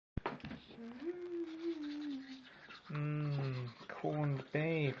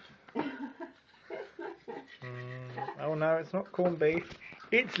no, it's not corned beef.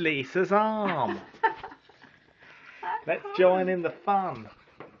 It's Lisa's arm. Let's join in the fun.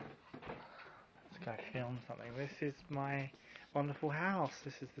 Let's go film something. This is my wonderful house.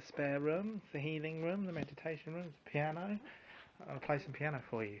 This is the spare room, the healing room, the meditation room, the piano. I'll play some piano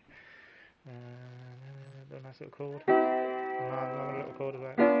for you. A nice little chord. Another little chord of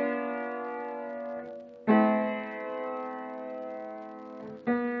that.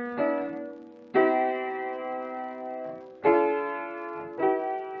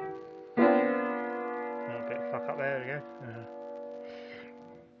 A bit of fuck up there we go.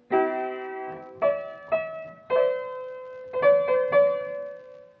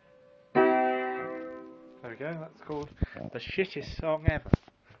 There we go, that's called the shittest song ever.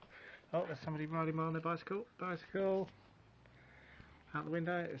 Oh, there's somebody riding by on their bicycle. Bicycle. Out the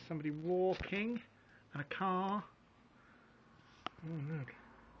window, there's somebody walking. And a car. Oh, look.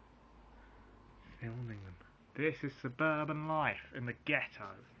 Filming them. This is suburban life in the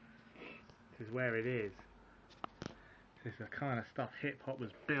ghettos. This is where it is. This is the kind of stuff hip hop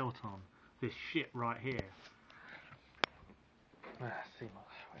was built on. This shit right here. Let's see what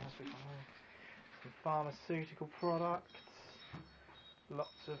else we got here. Some pharmaceutical products.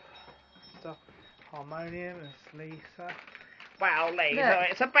 Lots of stuff. Harmonium, it's Lisa. Well, Lisa, look,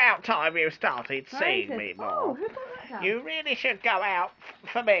 it's about time you started seeing me more. Oh, who got that? You really should go out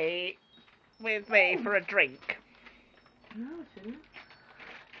with me for a drink. No, I shouldn't.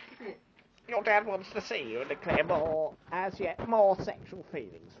 Your dad wants to see you and declare more sexual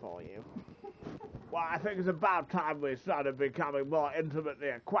feelings for you. Well, I think it's about time we started becoming more intimately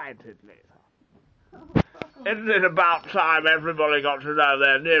acquainted, Lisa. Isn't it about time everybody got to know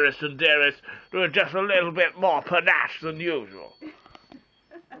their nearest and dearest with just a little bit more panache than usual?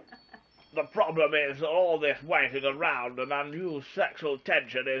 The problem is that all this waiting around and unused sexual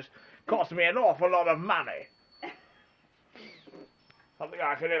tension is costing me an awful lot of money. Something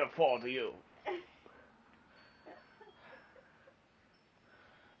I can ill afford to use.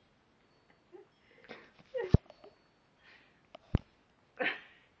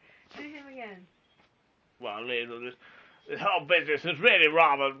 Do him again. Well, Lisa, this whole business is really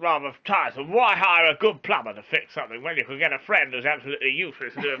rather tiresome. Why hire a good plumber to fix something when you can get a friend who's absolutely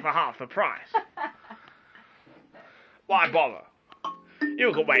useless to do it for half the price? Why bother?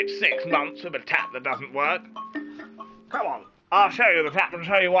 You can wait 6 months with a tap that doesn't work. Come on, I'll show you the tap and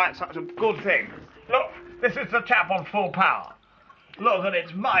show you why it's such a good thing. Look, this is the tap on full power. Look at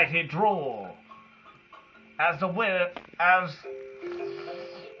its mighty draw.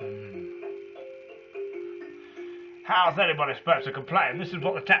 How's anybody supposed to complain? This is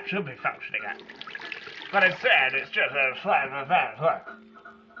what the tap should be functioning at. But instead, it's just a slave of that.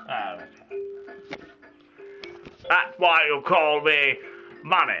 That's why you call me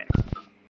money.